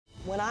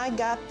When I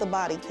got the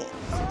body cams,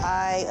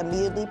 I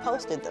immediately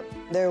posted them.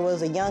 There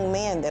was a young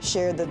man that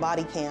shared the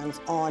body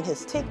cams on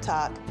his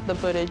TikTok. The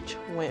footage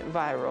went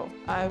viral.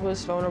 I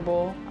was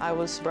vulnerable, I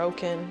was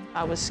broken,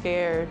 I was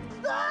scared.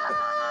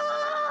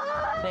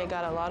 They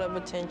got a lot of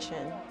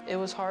attention. It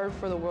was hard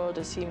for the world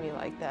to see me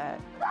like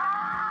that.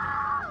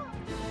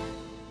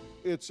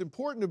 It's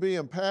important to be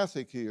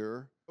empathic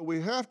here. We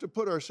have to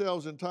put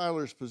ourselves in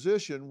Tyler's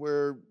position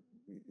where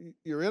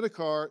you're in a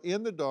car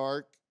in the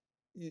dark,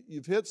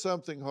 you've hit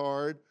something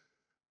hard,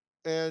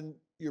 and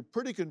you're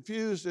pretty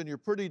confused and you're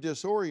pretty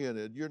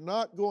disoriented. You're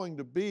not going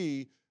to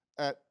be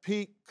at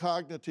peak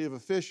cognitive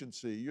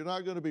efficiency. You're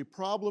not going to be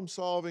problem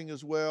solving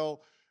as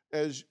well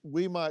as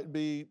we might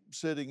be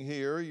sitting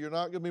here. You're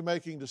not going to be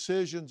making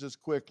decisions as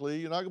quickly.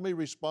 You're not going to be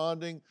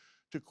responding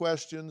to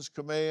questions,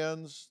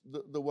 commands,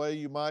 the way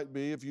you might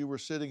be if you were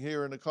sitting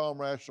here in a calm,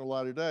 rational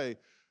light of day.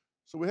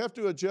 So we have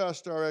to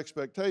adjust our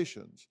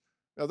expectations.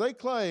 Now, they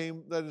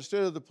claim that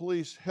instead of the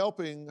police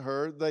helping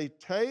her, they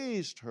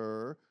tased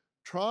her,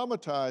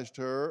 traumatized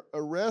her,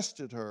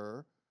 arrested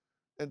her,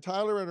 and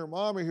Tyler and her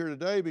mom are here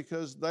today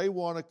because they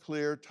want to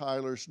clear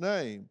Tyler's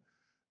name.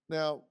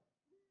 Now,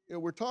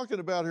 we're talking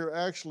about her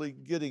actually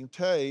getting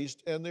tased,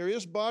 and there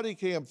is body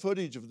cam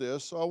footage of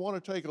this, so I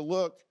want to take a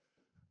look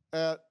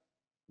at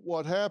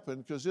what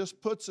happened, because this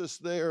puts us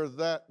there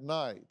that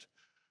night.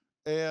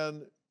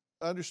 And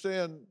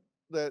understand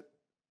that,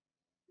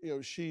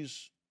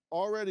 she's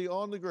already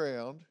on the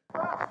ground.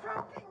 Stop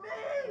choking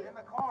me! In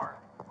the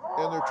car.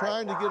 And they're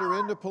trying to get her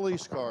in the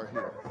police car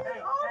here.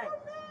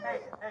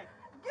 Hey.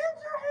 Get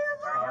your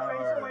hands off me!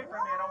 Your face away from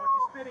me. I don't want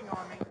you spitting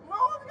on me. No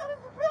one's gonna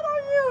spit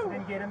on you!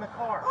 Then get in the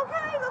car.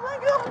 Okay, then let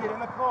go. Get in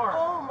the car.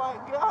 Oh my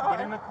God.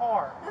 Get in the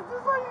car. Is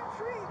this how you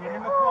treat me? Get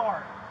in the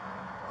car.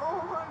 Oh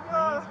my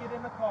God. Please get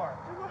in the car.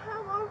 Do I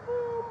have my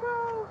phone,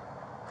 bro?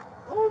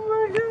 Oh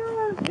my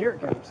God. Here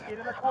it comes. Get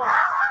in the car.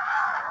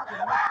 Get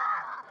in the car.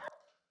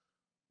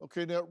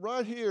 Okay, now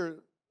right here,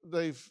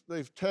 they've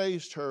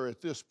tased her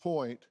at this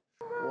point.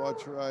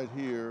 Watch right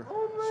here.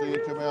 See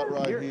it come out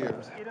right here.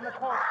 Get in the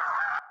car.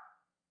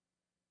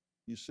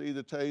 You see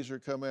the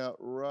taser come out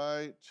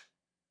right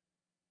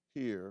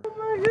here. Oh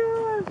my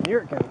God. Here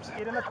it comes.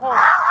 Get in the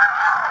car.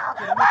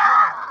 Get in the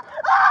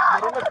car.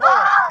 Get in the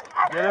car.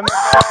 Get in the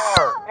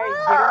car. Hey,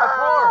 get in the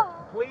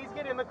car. Please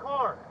get in the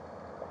car.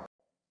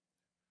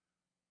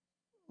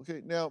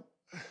 Okay, now,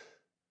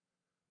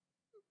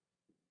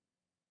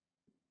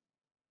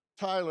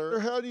 Tyler,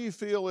 how do you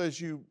feel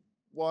as you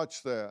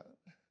watch that?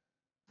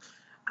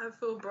 I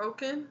feel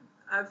broken.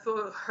 I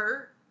feel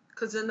hurt,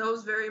 because in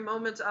those very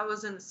moments, I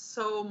was in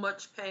so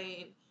much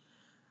pain.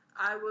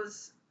 I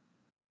was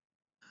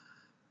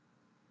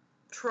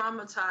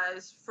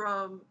traumatized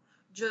from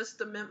just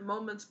the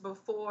moments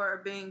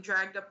before being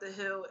dragged up the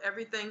hill.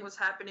 Everything was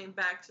happening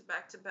back to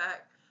back to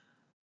back.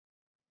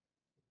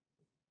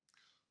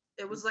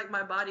 It was like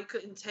my body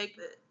couldn't take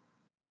it.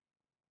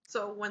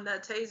 So when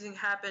that tasing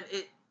happened,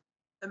 it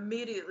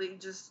immediately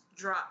just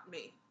dropped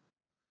me.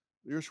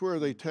 Here's where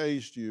they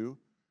tased you.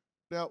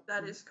 Now,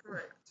 That is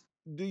correct.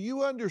 do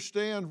you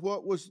understand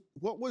what was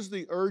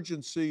the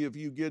urgency of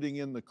you getting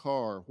in the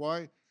car?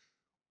 Why?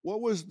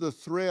 What was the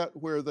threat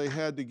where they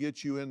had to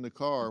get you in the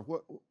car?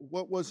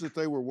 What was it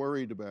they were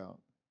worried about?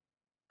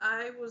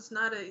 I was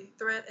not a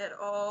threat at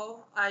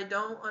all. I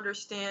don't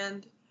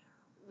understand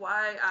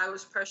why I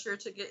was pressured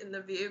to get in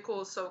the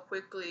vehicle so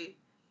quickly.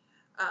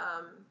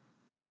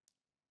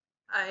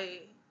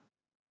 I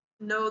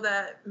know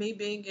that me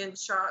being in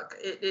shock,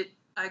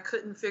 I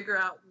couldn't figure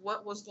out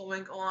what was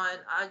going on.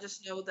 I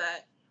just know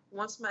that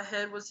once my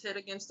head was hit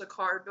against the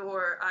car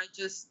door, I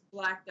just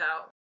blacked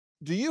out.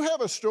 Do you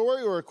have a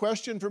story or a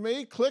question for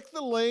me? Click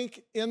the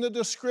link in the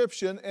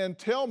description and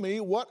tell me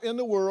what in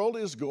the world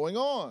is going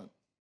on.